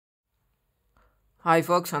Hi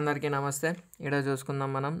folks, అందరికీ నమస్తే. ఇక్కడ చూసుకుందాం,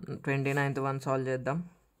 మనం 29th వన్ సాల్వ్ చేద్దాం.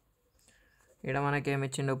 ఇక్కడ మనకేమి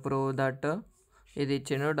ఇచ్చిండు, ప్రూవ్ దట్ ఇది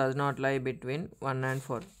ఇచ్చిండు డస్ నాట్ లై బిట్వీన్ 1 and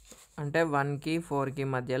 4. అంటే 1కి 4కి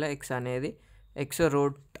మధ్యలో ఎక్స్ అనేది ఎక్స్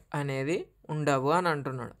రూట్ అనేది ఉండవు అని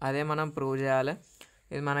అంటున్నాడు. అదే మనం ప్రూవ్ చేయాలి.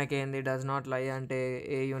 ఇది మనకేంది, డస్ నాట్ లై అంటే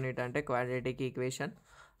ఏ యూనిట్ అంటే క్వాడ్రాటిక్ ఈక్వేషన్.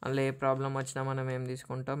 అందులో ఏ ప్రాబ్లం వచ్చినా మనం ఏం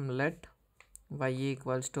తీసుకుంటాం, let y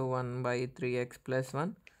equals to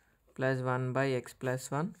 1/3x+1 plus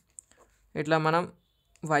 1/x+1. ఇట్లా మనం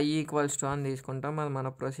y ఈక్వల్స్ టు అని తీసుకుంటాం. అది మన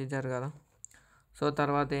ప్రొసీజర్ కదా. సో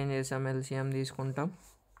తర్వాత ఏం చేసాం, ఎల్సిఎం తీసుకుంటాం.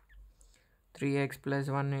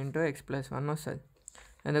 3x+1 ఇంటూ x+1 వస్తుంది.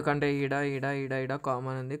 ఎందుకంటే ఈడ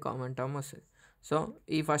కామన్ ఉంది, కామన్ టర్మ్ వస్తుంది. సో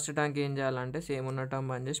ఈ ఫస్ట్ టర్మ్కి ఏం చేయాలంటే సేమ్ ఉన్న టర్మ్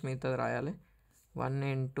బంద్ చేసి మిగతాది రాయాలి. 1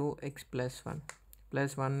 ఇంటూ x+1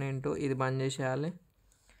 ప్లస్ 1 ఇంటూ ఇది బంద్ చేసేయాలి,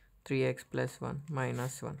 3x+1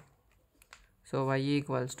 -1. So y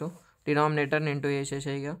equals to డినామినేటర్ని into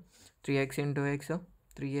వేసేసేయగా 3x into X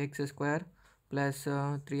 3x² plus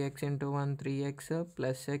 3x into 1 3x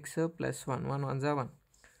plus x plus 1 1 1 1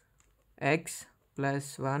 x plus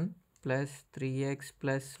 1 plus 3x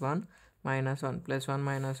plus 1 -1 plus 1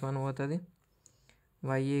 -1 పోతుంది.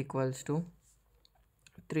 y equals to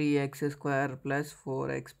 3x² plus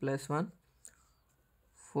 4x plus 1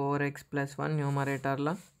 4x plus 1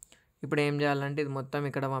 న్యూమరేటర్లో. ఇప్పుడు ఏం చేయాలంటే ఇది మొత్తం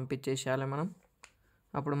ఇక్కడ పంపించేసేయాలి మనం.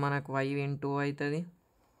 అప్పుడు మనకు y ఇంటూ అవుతుంది.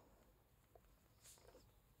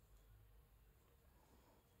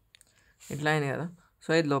 ఇట్లా అయింది కదా. సో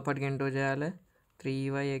ఇది లోపలికి ఇంటూ చేయాలి.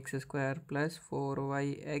 3yx² plus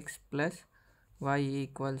 4yx plus y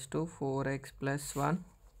equals to 4x plus 1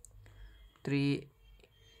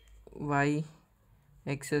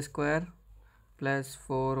 3yx² plus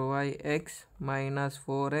 4yx minus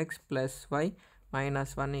 4x plus y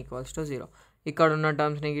 -1 equals to 0. ఇక్కడ ఉన్న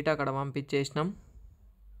టర్మ్స్ని గిట్ట అక్కడ పంపించేసినాం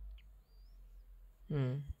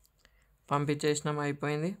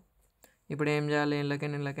అయిపోయింది. ఇప్పుడు ఏం చేయాలి,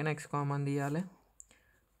 ఇళ్ళకైనా ఎక్స్ కామన్ తీయాలి.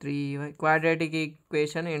 3y quadratic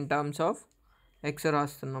equation in terms of X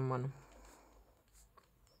రాస్తున్నాం మనం.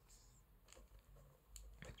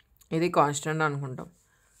 ఇది కాన్స్టెంట్ అనుకుంటాం.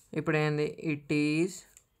 ఇప్పుడు ఏంది, it is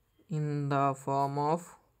in the form of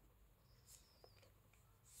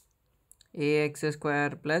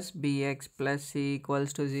ax² plus bx plus c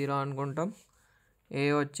equals to 0 అనుకుంటాం. a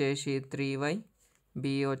వచ్చేసి 3y, b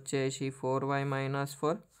వచ్చేసి 4y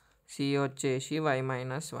 -4, c వచ్చేసి y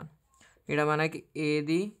 -1. ఇక్కడ మనకి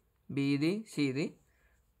ఏది, బీది, సిది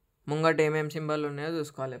ముంగట ఏమేమి సింబల్ ఉన్నాయో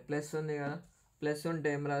చూసుకోవాలి. ప్లస్ ఉంది కదా, ప్లస్ ఉంటే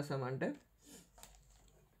ఏం రాసామంటే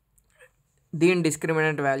దీని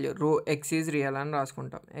discriminant value x is real అని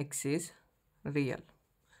రాసుకుంటాం. x is real.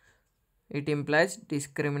 It implies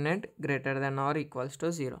discriminant greater than are equals to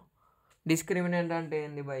 0. Discriminant అంటే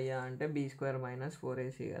ఏంది భయ్యా అంటే b² -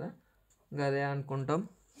 4ac కదా, అదే అనుకుంటాం.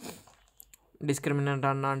 డిస్క్రిమినెంట్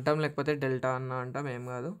అన్న అంటాం, లేకపోతే డెల్టా అన్న అంటాం, ఏం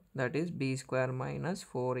కాదు. That is b² -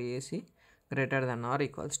 4ac greater than are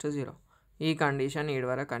equals to 0. ఈ కండిషన్ ఈడ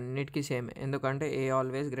వరకు అన్నిటికీ సేమే, ఎందుకంటే a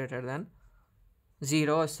ఆల్వేస్ గ్రేటర్ దెన్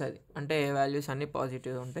 0 వస్తుంది. అంటే ఏ వాల్యూస్ అన్నీ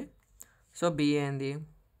పాజిటివ్ ఉంటాయి. సో b ఏంది,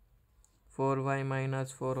 4y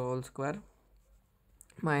 -4 whole square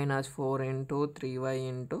 -4 into 3y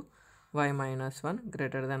into y -1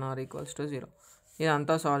 greater than are equals to 0.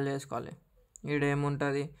 ఇదంతా సాల్వ్ చేసుకోవాలి. ఇక్కడ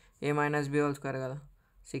ఏముంటుంది, a - b హోల్ స్క్వేర్ కదా,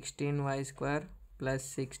 16y² plus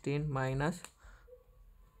 16 minus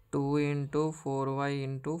 2 into 4y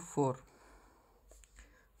into 4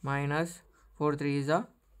 minus 4 3 is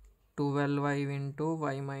 12y into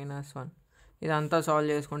y -1. ఇదంతా solve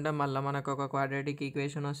చేసుకుంటే మళ్ళీ మనకు ఒక క్వాడ్రాటిక్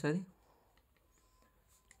ఈక్వేషన్ వస్తుంది.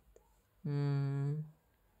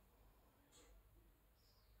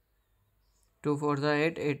 2 4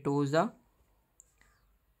 8 8 2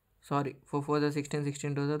 4 4 16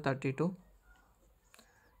 16 2 32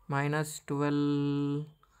 minus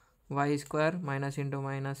 12y² minus into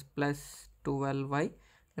minus plus 12y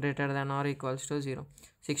greater than or equals to 0.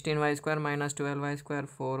 16y² minus 12y²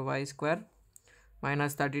 4y²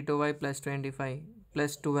 minus 32y plus 25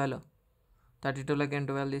 plus 12 32లకి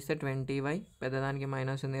 12 తీస్తే 20y, పెద్దదానికి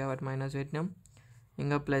minus ఉంది కాబట్టి minus పెట్టినాం.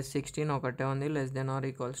 ఇంకా ప్లస్ 16 ఒకటే ఉంది, less than are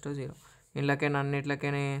equals to 0. ఇళ్ళకైనా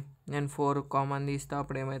అన్నిట్లకైనా నేను 4 common తీస్తా,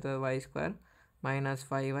 అప్పుడు ఏమవుతుంది, y²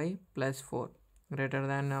 - 5y plus 4 greater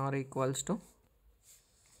than or equals to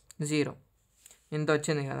 0. ఇంత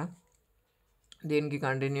వచ్చింది కదా. దీనికి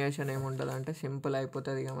కంటిన్యూషన్ ఏముంటుంది అంటే సింపుల్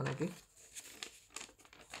అయిపోతుంది ఇక మనకి.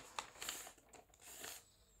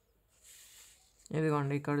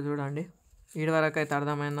 ఇదిగోండి ఇక్కడ చూడండి, వీడి వరకు అయితే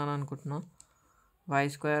అర్థమైందని అనుకుంటున్నా.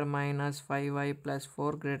 y² - 5y plus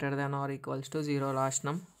 4 greater than or equals to 0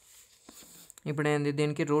 రాసినాం. ఇప్పుడు ఏంది,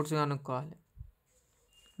 దీనికి రూట్స్ కనుక్కోవాలి.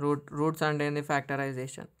 రూట్స్ అంటే ఏంది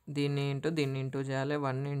ఫ్యాక్టరైజేషన్, దీన్ని ఇంటూ చేయాలి.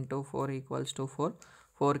 1 into 4 ఈక్వల్స్ టు 4.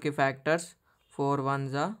 4కి ఫ్యాక్టర్స్ 4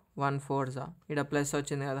 1s 1 4s. ఇక్కడ ప్లస్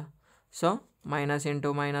వచ్చింది కదా, సో మైనస్ ఇంటూ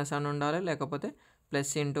మైనస్ అని ఉండాలి, లేకపోతే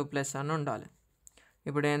ప్లస్ ఇంటూ ప్లస్ అని ఉండాలి.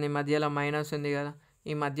 ఇప్పుడు ఏంది మధ్యలో మైనస్ ఉంది కదా,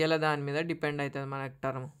 ఈ మధ్యలో దాని మీద డిపెండ్ అవుతుంది మనకి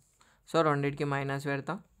టర్మ్. సో రెండింటికి మైనస్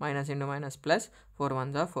పెడతాం, minus into minus plus 4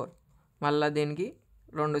 1s 4. మళ్ళీ దీనికి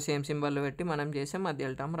 2 సేమ్ సింబల్ పెట్టి మనం చేసే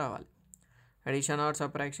మధ్యలో టర్మ్ రావాలి. అడిషన్ ఆర్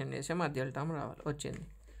సబ్ట్రాక్షన్ చేసే మధ్యలో టర్మ్ రావాలి, వచ్చింది.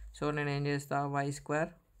 సో నేను ఏం చేస్తా, y²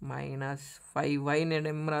 మైనస్ 5y నేను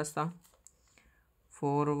ఏం రాస్తా,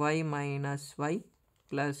 4y minus y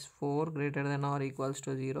plus 4 greater than are equals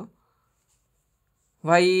to 0.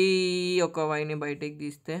 y ఒక వైని బయటికి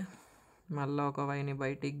తీస్తే, మళ్ళీ ఒక వైని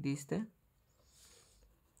బయటికి తీస్తే,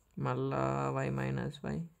 మళ్ళా y minus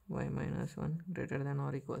 1 greater than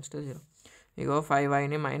are equals to 0. Ego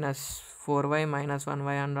 5yని minus 4y minus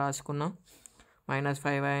 1y అని రాసుకున్నాం. మైనస్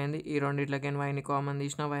 5y అయింది, ఈ రెండిట్లకైనా వైని కామన్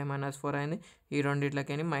తీసిన, y మైనస్ 4 అయింది, ఈ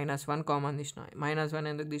రెండిట్లకైనా మైనస్ 1 కామన్ తీసిన. మైనస్ 1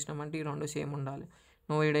 ఎందుకు తీసినామంటే ఈ రెండు సేమ్ ఉండాలి,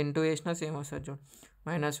 నువ్వు ఇక్కడ ఇంటూ వేసినా సేమ్ వస్తుంది చూడు.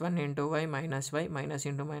 -1 into y minus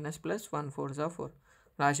into minus plus 1 4s 4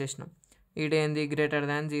 రాసేసినాం. ఈడేంది greater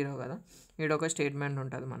than 0 కదా, ఈడొక స్టేట్మెంట్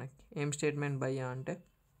ఉంటుంది మనకి. ఏం స్టేట్మెంట్ భయ్యా అంటే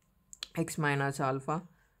x minus alpha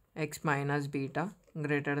x minus beta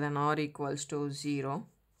greater than are equals to 0.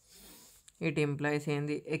 It implies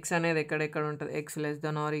ఏంది, ఎక్స్ అనేది ఎక్కడెక్కడ ఉంటుంది, X less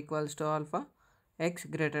than are equals to alpha, X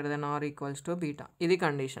greater than are equals to beta. ఇది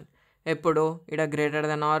కండిషన్. ఎప్పుడు ఇక్కడ greater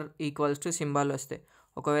than are equals to symbol వస్తే,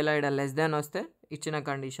 ఒకవేళ ఇక్కడ లెస్ దెన్ వస్తే ఇచ్చిన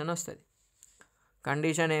కండిషన్ వస్తుంది.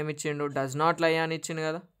 కండిషన్ ఏమిచ్చిండు, డస్ నాట్ లై అని ఇచ్చిండు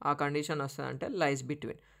కదా, ఆ కండిషన్ వస్తుంది అంటే లైస్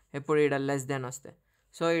బిట్వీన్. ఎప్పుడు ఇక్కడ లెస్ దెన్ వస్తే.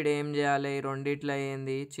 సో ఇక్కడ ఏం చేయాలి, రెండిట్లో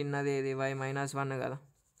ఏంది చిన్నది ఏది, y మైనస్ 1 కదా.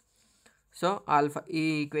 సో ఆల్ఫా ఈ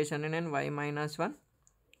ఈక్వేషన్ని నేను y minus 1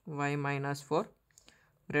 y minus 4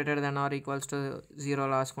 greater than are equals to 0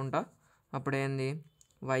 రాసుకుంటా. అప్పుడు ఏంది,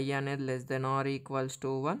 y అనేది less than are equals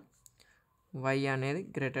to 1, y అనేది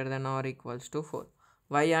greater than are equals to 4.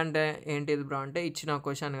 y అంటే ఏంటిది బ్రో అంటే ఇచ్చిన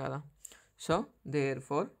క్వశ్చన్ కదా. So there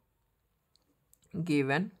four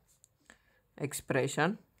given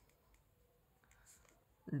expression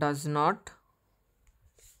does not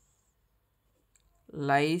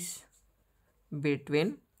lies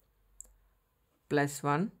between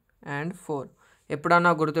 +1 and 4.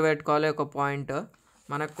 ఎప్పుడన్నా గుర్తుపెట్టుకోవాలి ఒక పాయింట్,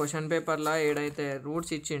 మనకు క్వశ్చన్ పేపర్లో ఏడైతే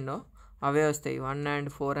రూట్స్ ఇచ్చిండో అవే వస్తాయి. 1 and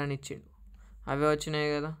 4 అని ఇచ్చిండు, అవే వచ్చినాయి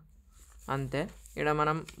కదా, అంతే. ఇక్కడ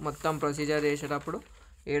మనం మొత్తం ప్రొసీజర్ చేసేటప్పుడు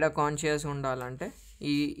ఏడ కాన్షియస్ ఉండాలంటే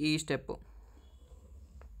ఈ స్టెప్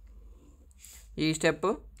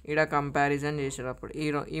ఇక్కడ కంపారిజన్ చేసేటప్పుడు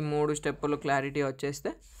ఈ 3 స్టెప్పులు క్లారిటీ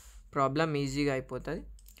వచ్చేస్తే ప్రాబ్లం ఈజీగా అయిపోతుంది.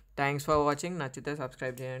 Thanks for watching. నచ్చితే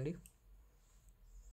సబ్స్క్రైబ్ చేయండి.